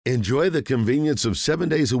Enjoy the convenience of 7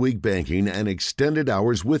 days a week banking and extended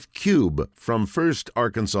hours with Cube from First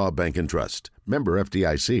Arkansas Bank and Trust. Member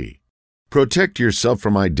FDIC. Protect yourself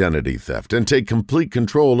from identity theft and take complete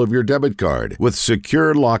control of your debit card with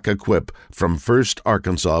Secure Lock Equip from First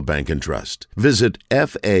Arkansas Bank and Trust. Visit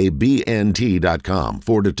FABNT.com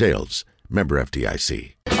for details. Member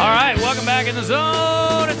FDIC. All right, welcome back in the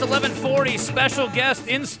zone. It's 11:40. Special guest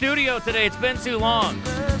in studio today. It's been too long.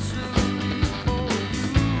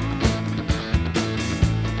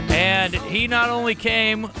 And he not only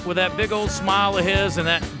came with that big old smile of his and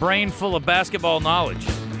that brain full of basketball knowledge.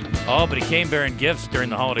 Oh, but he came bearing gifts during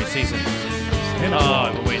the holiday season. Oh,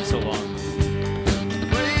 I've been waiting so long.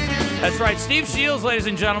 That's right. Steve Shields, ladies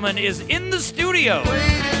and gentlemen, is in the studio.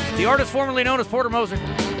 The artist formerly known as Porter Moser.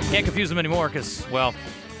 Can't confuse him anymore because, well,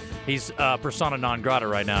 he's persona non grata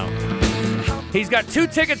right now. He's got 2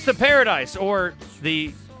 tickets to Paradise, or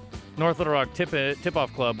the North Little Rock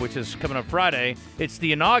Tip-Off Club, which is coming up Friday. It's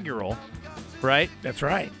the inaugural, right? That's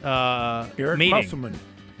right. Eric Musselman.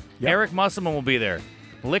 Yep. Eric Musselman will be there,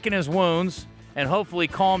 licking his wounds and hopefully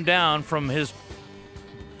calm down from his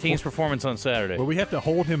team's performance on Saturday. Will we have to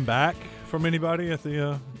hold him back from anybody at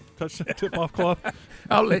the Touchdown Tip-Off Club?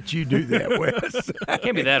 I'll let you do that, Wes. It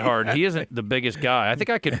can't be that hard. He isn't the biggest guy. I think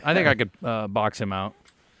I could box him out.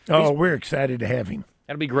 Oh, we're excited to have him.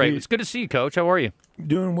 That'll be great. It's good to see you, Coach. How are you?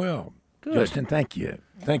 Doing well. Good. Justin, thank you.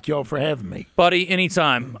 Thank you all for having me. Buddy,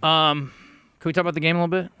 anytime. Can we talk about the game a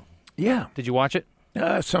little bit? Yeah. Did you watch it?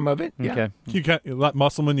 Some of it, yeah. Okay. You got like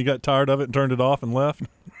Musselman, you got tired of it and turned it off and left?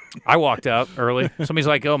 I walked out early. Somebody's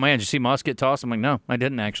like, oh, man, did you see Musk get tossed? I'm like, no, I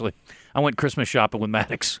didn't actually. I went Christmas shopping with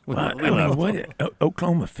Maddox.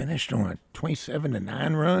 Oklahoma finished on a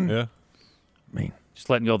 27-9 run? Yeah. I mean, just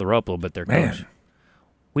letting go of the rope a little bit there, Coach. Man.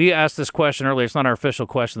 We asked this question earlier. It's not our official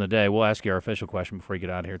question of the day. We'll ask you our official question before you get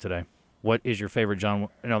out of here today. What is your favorite John?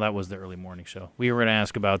 No, that was the early morning show. We were going to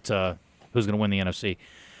ask about who's going to win the NFC.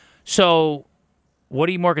 So what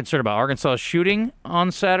are you more concerned about, Arkansas shooting on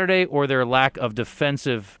Saturday or their lack of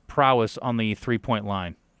defensive prowess on the three-point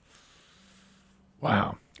line?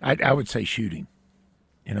 Wow. I would say shooting,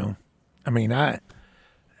 you know. I mean, That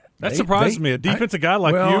surprised me. A defensive guy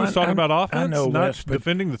like you is talking about offense, I know, not Wes, but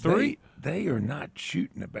defending the three? They are not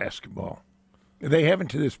shooting the basketball. They haven't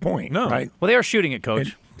to this point, no. right? Well, they are shooting it,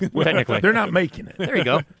 Coach, technically. They're not making it. There you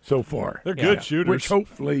go. So far. They're good shooters. Which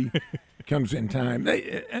hopefully comes in time.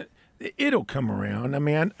 It'll come around. I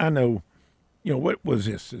mean, I know, you know, what was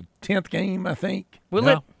this, the 10th game, I think? Will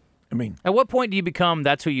it? I mean, at what point do you become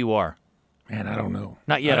that's who you are? Man, I don't know.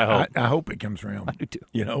 Not yet, I hope. I hope it comes around. I do too.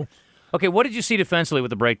 You know? Okay, what did you see defensively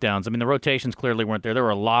with the breakdowns? I mean, the rotations clearly weren't there. There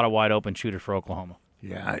were a lot of wide open shooters for Oklahoma.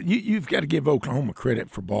 Yeah, you've got to give Oklahoma credit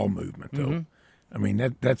for ball movement, though. Mm-hmm. I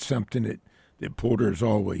mean, that's something that Porter has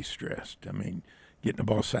always stressed. I mean, getting the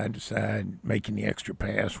ball side to side, making the extra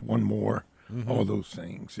pass, one more, all those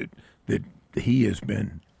things that he has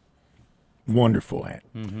been wonderful at,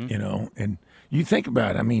 you know. And you think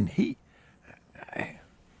about it, I mean,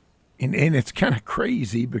 and it's kind of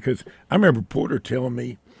crazy because I remember Porter telling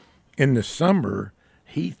me in the summer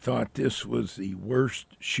he thought this was the worst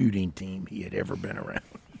shooting team he had ever been around.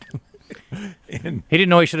 And he didn't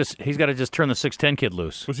know he's got to just turn the 6'10" kid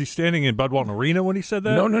loose. Was he standing in Bud Walton Arena when he said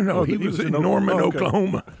that? No. Oh, he was in Norman,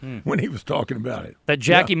 Oklahoma when he was talking about it. That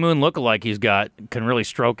Jackie Moon lookalike he's got can really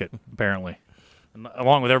stroke it, apparently,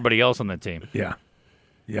 along with everybody else on that team. Yeah.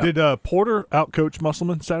 Did Porter outcoach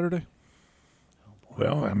Musselman Saturday?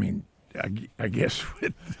 Well, I mean, I guess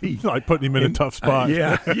with the like putting him in a tough spot.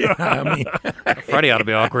 Yeah. I mean, Friday ought to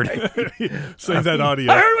be awkward. Save that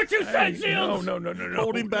audio. I heard what you said, Shields. No.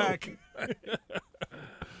 Hold him back.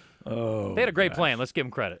 Oh, they had a great plan. Let's give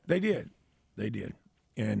them credit. They did,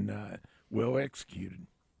 and well executed.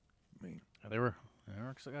 I mean, they got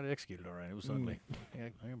executed all right. It was ugly. They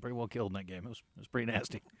got pretty well killed in that game. It was pretty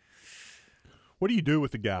nasty. What do you do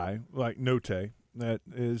with a guy like Note that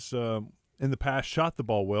is in the past shot the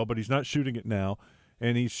ball well, but he's not shooting it now,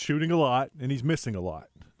 and he's shooting a lot, and he's missing a lot.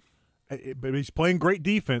 But he's playing great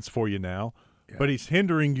defense for you now, but he's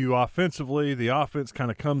hindering you offensively. The offense kind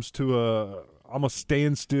of comes to a almost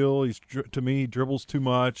standstill. To me, he dribbles too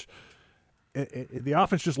much. The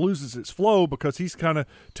offense just loses its flow because he's kind of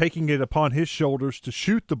taking it upon his shoulders to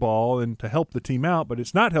shoot the ball and to help the team out, but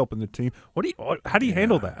it's not helping the team. How do you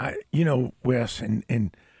handle that? Wes,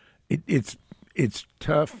 and it's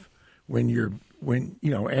tough when you're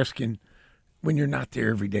asking when you're not there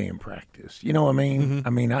every day in practice. You know what I mean? Mm-hmm. I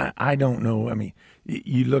mean, I don't know. I mean,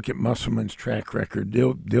 you look at Musselman's track record;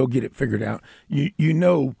 they'll get it figured out. He's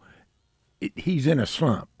in a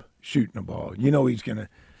slump shooting the ball. You know he's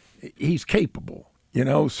capable. You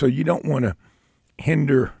know, so you don't want to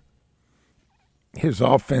hinder his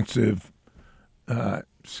offensive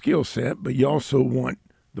skill set, but you also want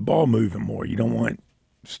the ball moving more. You don't want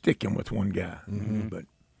sticking with one guy. But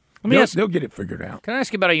they'll get it figured out. Can I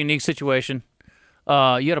ask you about a unique situation?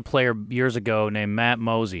 You had a player years ago named Matt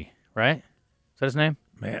Mosey, right? Is that his name?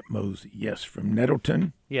 Matt Mosey, yes, from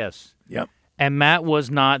Nettleton. Yes. Yep. And Matt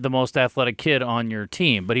was not the most athletic kid on your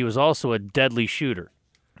team, but he was also a deadly shooter.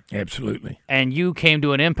 Absolutely. And you came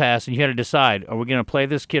to an impasse, and you had to decide, are we going to play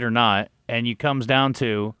this kid or not? And it comes down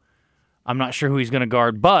to, I'm not sure who he's going to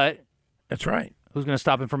guard, but that's right. Who's going to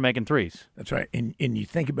stop him from making threes? That's right. And you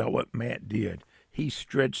think about what Matt did. He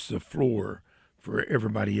stretched the floor for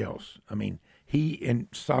everybody else. I mean, he and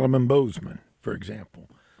Solomon Bozeman, for example.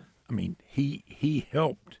 I mean, he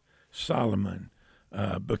helped Solomon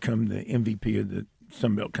become the MVP of the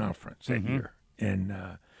Sun Belt Conference that year. And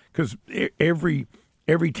because every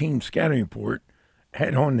team scouting report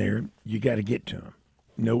had on there, you got to get to him.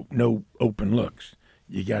 No open looks.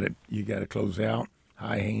 You got to close out,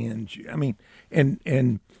 high hands. I mean,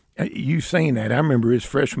 and you saying that, I remember his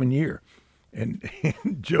freshman year, and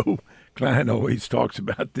Joe Klein always talks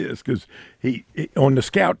about this because he on the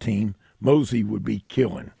scout team, Mosey would be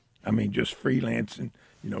killing. I mean, just freelancing,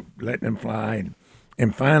 letting him fly.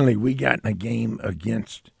 And finally, we got in a game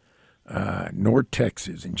against North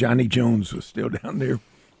Texas, and Johnny Jones was still down there,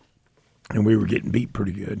 and we were getting beat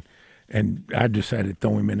pretty good. And I decided to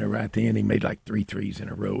throw him in there right then. He made like 3 threes in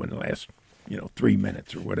a row in the last, 3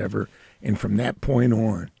 minutes or whatever. And from that point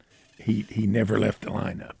on, he never left the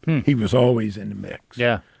lineup. He was always in the mix.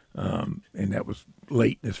 Yeah. And that was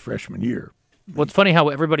late in his freshman year. Well, it's funny how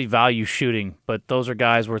everybody values shooting, but those are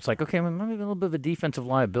guys where it's like, okay, maybe a little bit of a defensive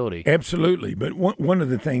liability. Absolutely. But one of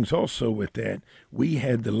the things also with that, we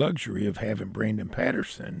had the luxury of having Brandon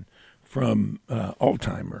Patterson from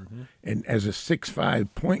Alzheimer, and as a 6'5"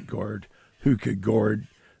 point guard who could guard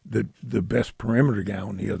the best perimeter guy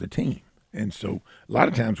on the other team. And so a lot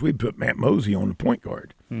of times we'd put Matt Mosey on the point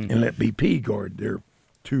guard and let BP guard their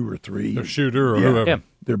 2 or 3. Their shooter or whoever. Yeah.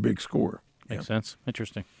 Their big scorer. Makes sense.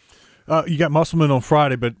 Interesting. You got Musselman on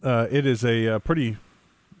Friday, but it is a pretty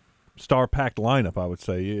star-packed lineup, I would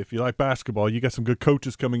say. If you like basketball, you got some good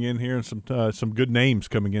coaches coming in here and some good names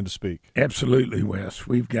coming in to speak. Absolutely, Wes.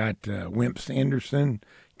 We've got Wimp Sanderson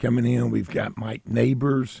coming in. We've got Mike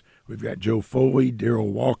Neighbors. We've got Joe Foley,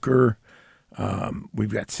 Daryl Walker.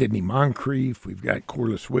 We've got Sidney Moncrief. We've got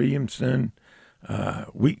Corliss Williamson.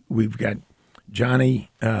 We've got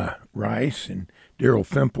Johnny Rice and Daryl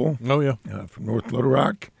Fimple. Oh, yeah. From North Little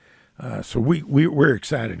Rock. So we're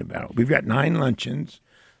excited about it. We've got 9 luncheons.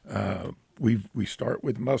 We start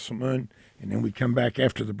with Musselman, and then we come back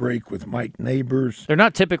after the break with Mike Neighbors. They're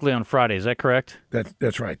not typically on Friday, is that correct?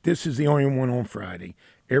 That's right. This is the only one on Friday.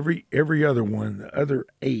 Every other one, the other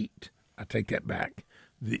 8, I take that back.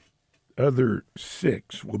 The other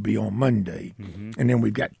 6 will be on Monday, and then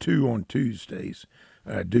we've got 2 on Tuesdays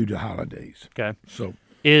due to holidays. Okay. So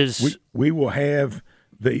Is we will have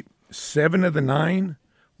the 7 of the 9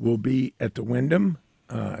 will be at the Wyndham,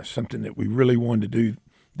 something that we really wanted to do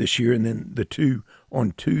this year, and then the 2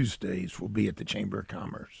 on Tuesdays will be at the Chamber of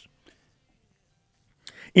Commerce.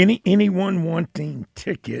 Anyone wanting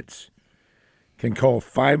tickets can call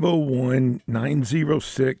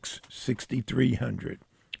 501-906-6300.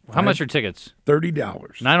 how much are tickets?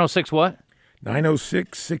 $30. 906 what?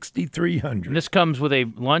 906-6300. And this comes with a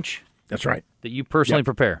lunch That's right. that you personally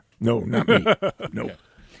prepare. No, not me. No.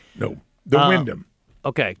 The Wyndham.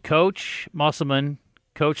 Okay, Coach Musselman,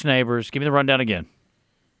 Coach Neighbors. Give me the rundown again.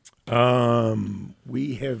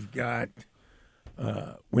 We have got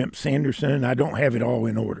Wimp Sanderson. I don't have it all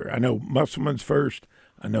in order. I know Musselman's first.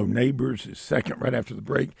 I know Neighbors is second right after the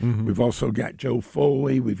break. We've also got Joe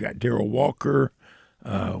Foley. We've got Daryl Walker.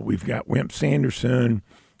 We've got Wimp Sanderson,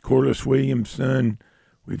 Corliss Williamson.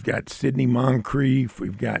 We've got Sidney Moncrief.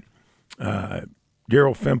 We've got Daryl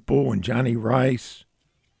Fimple and Johnny Rice.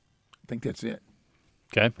 I think that's it.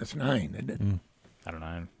 Okay. That's 9, isn't it? I don't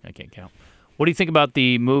know. I can't count. What do you think about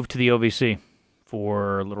the move to the OVC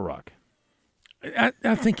for Little Rock?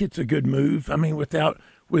 I think it's a good move. I mean, with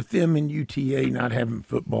them and UTA not having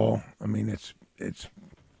football, I mean, it's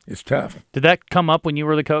tough. Did that come up when you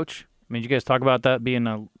were the coach? I mean, did you guys talk about that being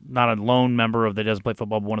not a lone member of that doesn't play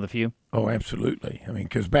football, but one of the few? Oh, absolutely. I mean,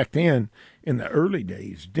 because back then, in the early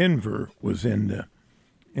days, Denver was in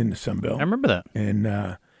the Sun Belt. I remember that.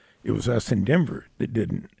 And it was us in Denver that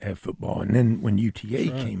didn't have football. And then when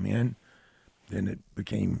UTA came in, then it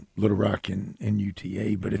became Little Rock and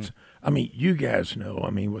UTA. But it's, I mean, you guys know,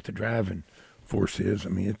 I mean, what the driving force is. I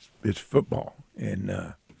mean, it's football,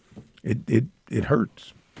 and it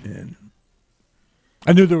hurts. And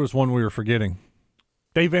I knew there was one we were forgetting.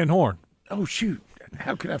 Dave Van Horn. Oh, shoot.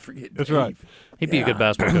 How could I forget That's Dave? right. He'd be a good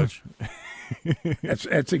basketball coach.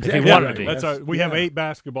 That's exactly wanted right. to be. That's our, we have 8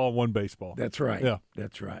 basketball and 1 baseball. That's right. Yeah.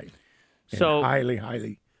 That's right. And So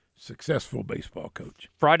highly successful baseball coach.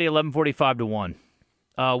 Friday, 11:45 to 1.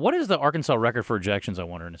 What is the Arkansas record for ejections, I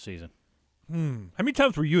wonder, in a season? How many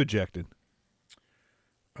times were you ejected?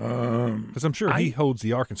 Because I'm sure he holds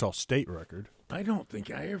the Arkansas State record. I don't think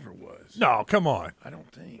I ever was. No, come on. I don't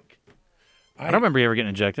think. I don't remember you ever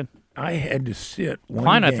getting ejected. I had to sit one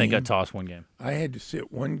Klein, game. I think, got tossed one game I had to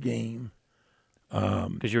sit one game.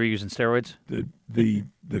 because you were using steroids.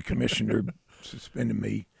 The commissioner suspended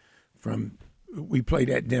me from. We played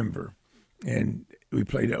at Denver, and we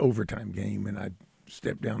played an overtime game, and I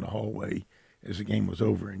stepped down the hallway as the game was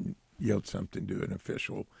over and yelled something to an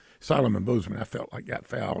official. Solomon Bozeman, I felt like got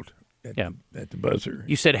fouled at, at the buzzer.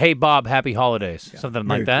 You said, "Hey Bob, happy holidays," something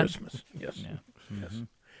Merry like that. Christmas. Yes. Yeah. Yes.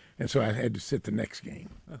 And so I had to sit the next game.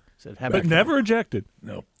 Said, happy. But never ejected.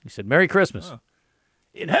 No. He said, "Merry Christmas."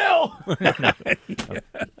 In hell.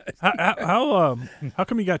 How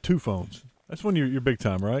come you got 2 phones? That's when you're big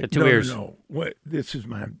time, right? The 2 no, ears. No. What? This is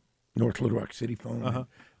my North Little Rock City phone.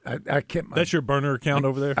 I kept my. That's your burner account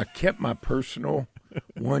over there? I kept my personal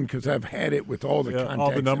one because I've had it with all the contacts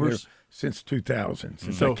all the in there numbers? since 2000,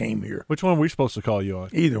 since So- I came here. Which one are we supposed to call you on?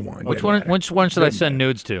 Either one. Which doesn't one? matter. Which one should I send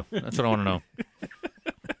nudes to? That's what I want to know.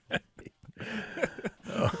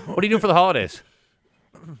 What are you doing for the holidays?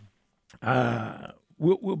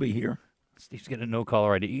 We'll be here. Steve's getting a no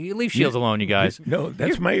caller ID. You leave Shields alone, you guys. No,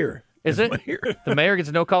 that's Mayor. Is That's it? Mayor. The mayor gets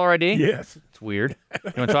a no caller ID? Yes. It's weird.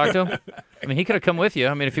 You want to talk to him? I mean, he could have come with you.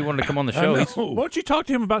 I mean, if he wanted to come on the show. I He's, know. Why don't you talk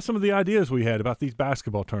to him about some of the ideas we had about these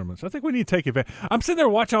basketball tournaments? I think we need to take advantage. I'm sitting there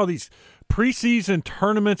watching all these preseason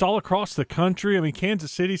tournaments all across the country. I mean,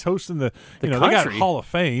 Kansas City's hosting they got country? Hall of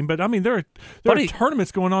Fame, but I mean, there are Buddy.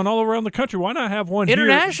 tournaments going on all around the country. Why not have one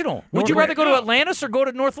international. here? Would you North- rather go to Atlantis or go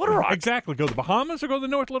to North Little Rock? Exactly. Go to the Bahamas or go to the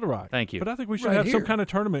North Little Rock. Thank you. But I think we should Right have some here. kind of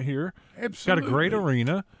tournament here. Absolutely. Got a great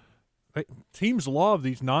arena. Teams love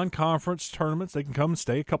these non-conference tournaments. They can come and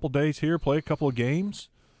stay a couple days here, play a couple of games.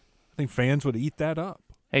 I think fans would eat that up.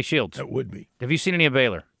 Hey, Shields, That would be. have you seen any of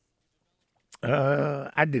Baylor?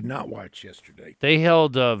 I did not watch yesterday. They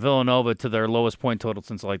held Villanova to their lowest point total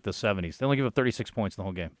since like the 70s. They only give up 36 points in the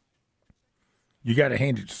whole game. You got to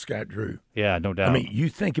hand it to Scott Drew. Yeah, no doubt. I mean, you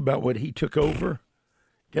think about what he took over.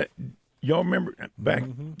 Y'all remember back,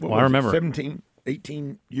 Well, I remember. 17,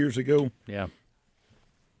 18 years ago, yeah.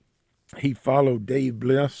 he followed Dave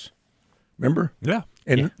Bliss. Remember? Yeah.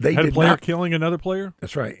 And they Had a did player not. killing another player.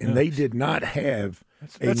 That's right. And they did not have a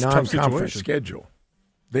that's a tough non-conference situation. schedule.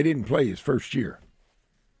 They didn't play his first year.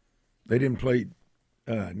 They didn't play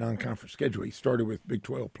non-conference schedule. He started with Big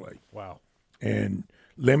 12 play Wow. and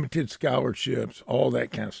limited scholarships, all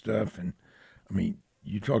that kind of stuff. And, I mean,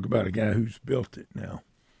 you talk about a guy who's built it now.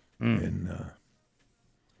 And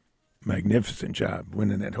magnificent job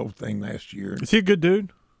winning that whole thing last year. Is he a good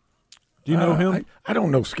dude? Do you know him? I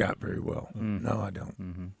don't know Scott very well. No, I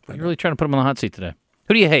don't. You're really trying to put him on the hot seat today.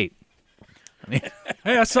 Who do you hate? Hey,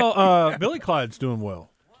 I saw Billy Clyde's doing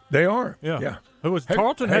well. They are. Yeah. Yeah. Who was Hey,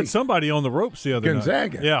 Tarleton hey. had somebody on the ropes the other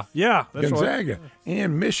Gonzaga. night. Yeah, yeah. That's right. Gonzaga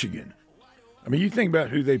and Michigan. I mean, you think about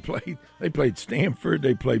who they played. They played Stanford.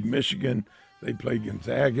 They played Michigan. They played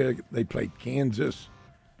Gonzaga. They played Kansas.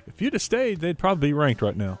 If you'd have stayed, they'd probably be ranked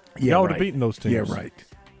right now. Yeah, Y'all would have right. beaten those teams. Yeah, right.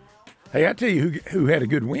 Hey, I tell you who had a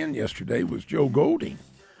good win yesterday was Joe Golding.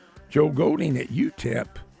 Joe Golding at UTEP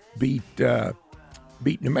beat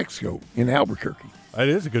New Mexico in Albuquerque. It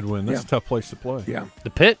is a good win. That's Yeah. a tough place to play. Yeah. The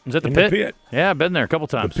Pit? Is that the In Pit? the Pit. Yeah, I've been there a couple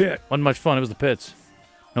times. Pit. Wasn't much fun. It was the Pits.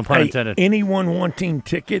 No pun Hey, intended. anyone wanting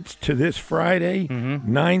tickets to this Friday,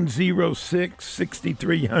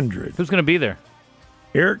 906-6300. Who's going to be there?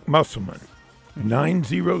 Eric Musselman,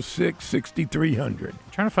 906-6300.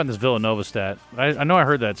 Trying to find this Villanova stat. I know I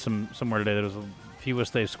heard that somewhere today. That was the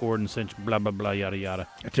fewest they've scored in since blah, blah, blah, yada, yada.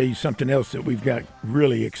 I tell you something else that we've got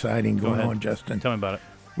really exciting going ahead. on, Justin. Tell me about it.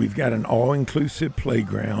 We've got an all-inclusive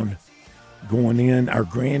playground going in. Our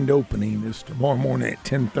grand opening is tomorrow morning at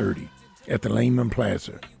 10:30 at the Lehman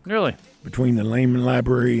Plaza Really? between the Lehman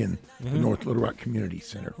Library and the North Little Rock Community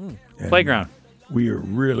Center. And Playground. We are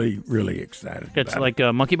really, really excited It's about like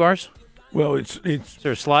monkey bars? it. Well, it's Is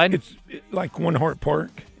there a slide? it's like One Heart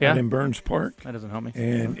Park Yeah. out in Burns Park, That doesn't help me.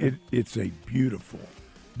 and it's a beautiful,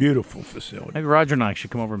 beautiful facility. Maybe Roger and I should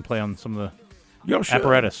come over and play on some of Y'all should.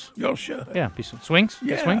 apparatus. Y'all should. Yeah, be some swings? Get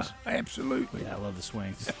Yeah, swings? absolutely. Yeah, I love the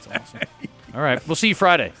swings. That's awesome. All right, we'll see you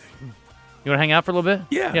Friday. You want to hang out for a little bit?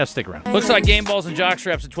 Yeah. Yeah, stick around. Looks like game balls and jock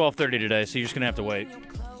straps at 12:30 today, so you're just going to have to wait.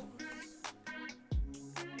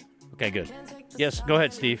 Okay, good. Yes, go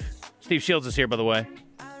ahead, Steve. Steve Shields is here, by the way.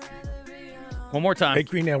 One more time. Hey,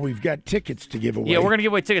 Green, now we've got tickets to give away. Yeah, we're going to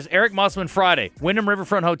give away tickets. Eric Musselman Friday, Wyndham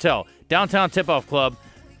Riverfront Hotel, Downtown Tip-Off Club,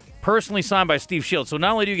 personally signed by Steve Shields. So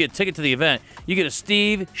not only do you get a ticket to the event, you get a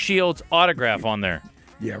Steve Shields autograph on there.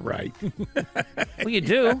 Yeah, right. Well, you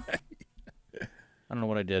do. I don't know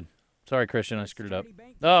what I did. Sorry, Christian, I screwed it up.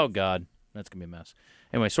 Oh, God. That's going to be a mess.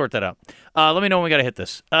 Anyway, sort that out. Let me know when we got to hit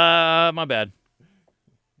this. My bad.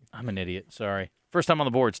 I'm an idiot. Sorry. First time on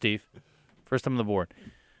the board, Steve. First time on the board.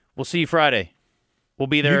 We'll see you Friday. We'll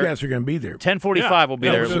be there. You guys are going to be there. 10:45. We'll be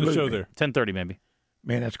there. We'll do the show there. 10:30 maybe.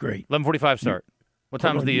 Man, that's great. 11:45 start. What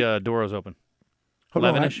time's on, the Doros open? Hold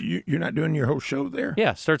on, 11-ish? you're not doing your whole show there?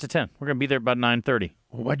 Yeah, starts at 10. We're going to be there about 9:30.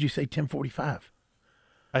 Well, why'd you say 10:45?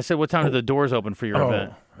 I said, what time do the doors open for your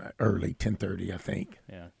event? Early, 10:30, I think.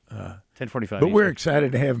 Yeah. 10:45. But we're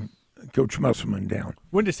excited to have Coach Musselman down.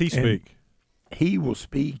 When does he speak? He will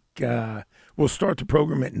speak. We'll start the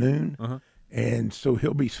program at noon, and so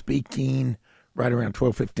he'll be speaking right around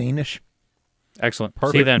 12:15ish. Excellent.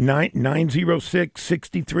 See you then.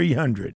 906-6300.